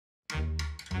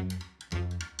Alright,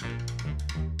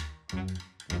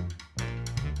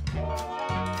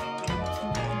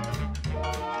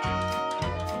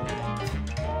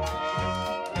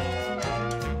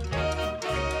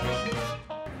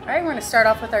 we're going to start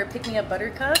off with our Pick-Me-Up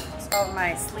Buttercup. It's all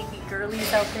my sleepy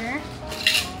girlies out there.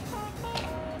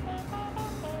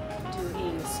 Do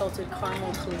a salted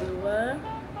caramel Kahlua.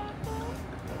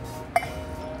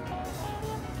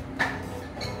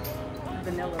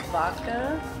 Vanilla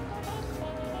vodka.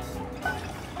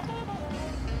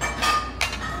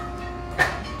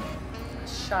 A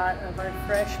shot of our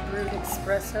fresh brewed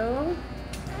espresso.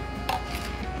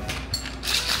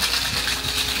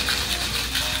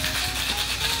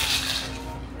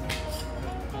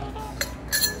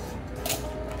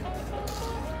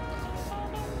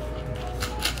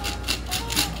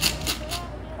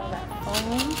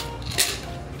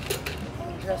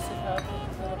 And dress it up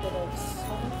with a little bit of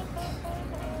salt.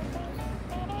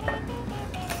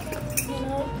 You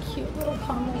know, cute little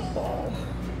caramel ball.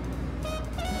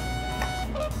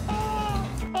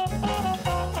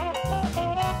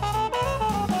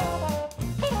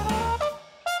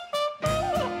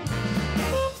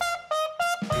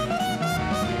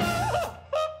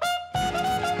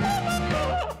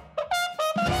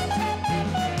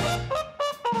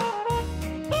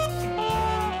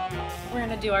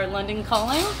 Do our London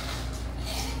Calling.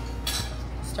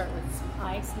 Start with some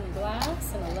ice in the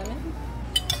glass and a lemon.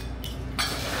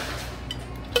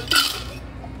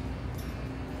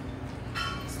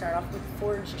 Start off with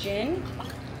Forge Gin.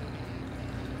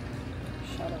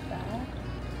 Shot of that.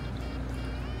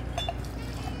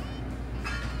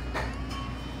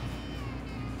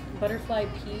 Butterfly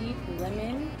Pea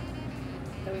lemon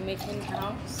that we make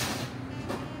in-house.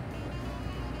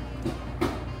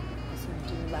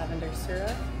 Lavender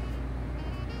syrup.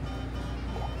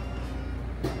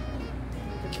 Give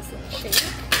this a little shake.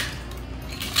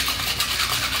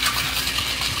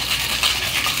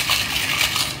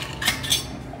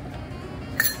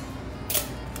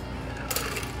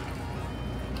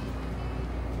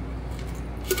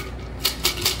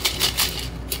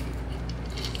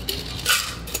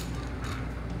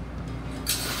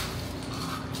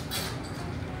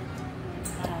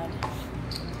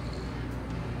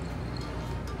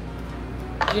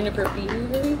 Juniper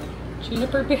berry,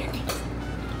 juniper berries.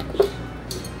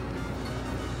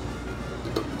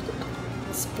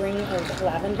 A spring of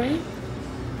lavender.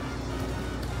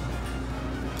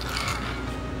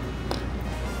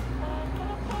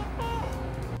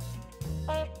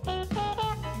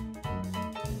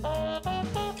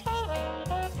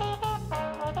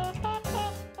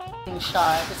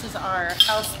 Shot. This is our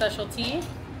house specialty.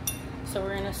 So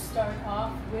we're gonna start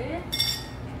off with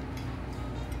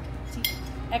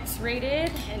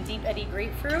X-rated and Deep Eddy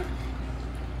grapefruit.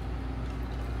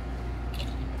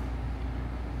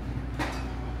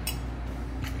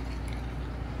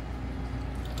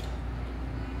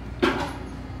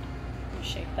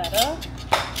 Shake that up.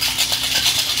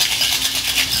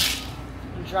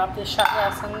 And drop this shot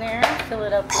glass in there. Fill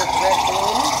it up with Red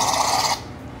Bull.